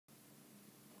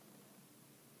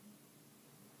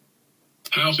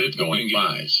How's it going,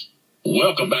 guys?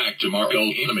 Welcome back to Marco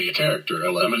Enemy Character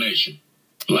Elimination.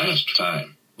 Last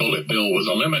time, Bullet Bill was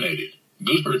eliminated.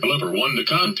 Gooper Blooper won the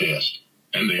contest,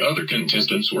 and the other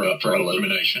contestants were up for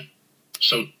elimination.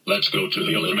 So, let's go to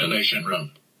the elimination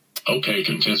room. Okay,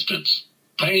 contestants,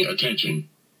 pay attention.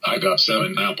 I got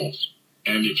 7 apples,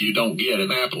 and if you don't get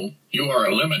an apple, you are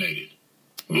eliminated.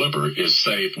 Blooper is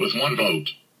safe with 1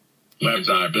 vote. Legs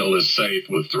Eye Bill is safe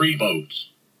with 3 votes.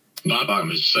 Bob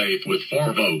is safe with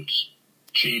 4 votes.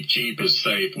 Cheap Cheap is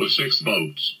safe with 6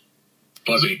 votes.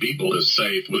 Fuzzy People is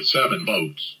safe with 7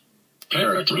 votes.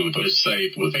 Paratroop is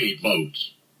safe with 8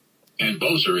 votes. And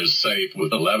Boser is safe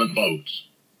with 11 votes.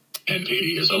 And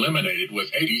Petey is eliminated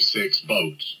with 86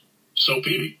 votes. So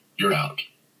Petey, you're out.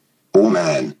 Oh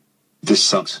man. This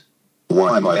sucks.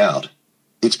 Why am I out?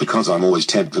 It's because I'm always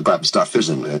tempted to grab stuff,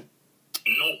 isn't it?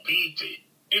 No, Petey.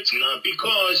 It's not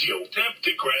because you're tempted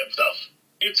to grab stuff.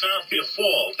 It's half your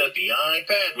fault that the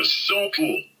iPad was so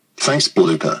cool. Thanks,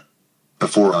 Blooper.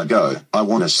 Before I go, I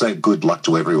want to say good luck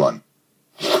to everyone.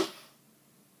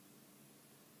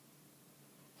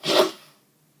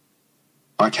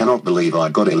 I cannot believe I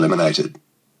got eliminated.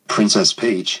 Princess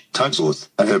Peach, Tugsworth,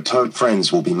 and her toad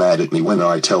friends will be mad at me when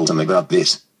I tell them about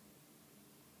this.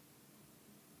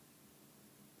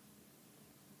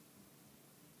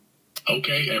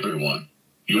 Okay, everyone.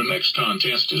 Your next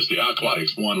contest is the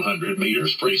Aquatics 100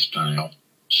 meters freestyle.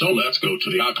 So let's go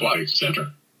to the Aquatics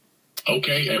Center.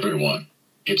 Okay, everyone.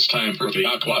 It's time for the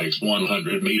Aquatics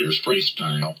 100 meters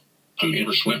freestyle.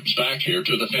 Whoever swims back here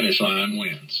to the finish line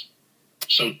wins.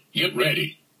 So, get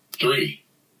ready. 3,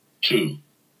 2,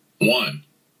 1,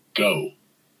 go.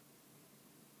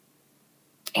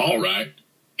 Alright,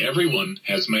 everyone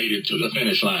has made it to the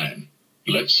finish line.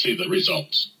 Let's see the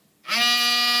results.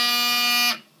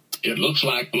 It looks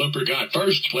like Blooper got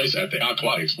first place at the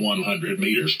Aquatics 100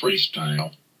 meters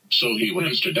freestyle, so he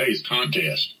wins today's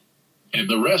contest. And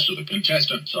the rest of the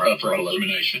contestants are up for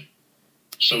elimination.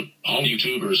 So, all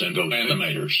YouTubers and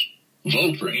GoAnimators,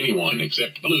 vote for anyone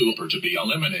except Blooper to be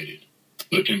eliminated.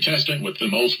 The contestant with the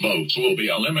most votes will be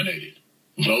eliminated.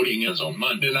 Voting is on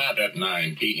Monday night at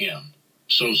 9 p.m.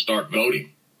 So start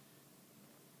voting.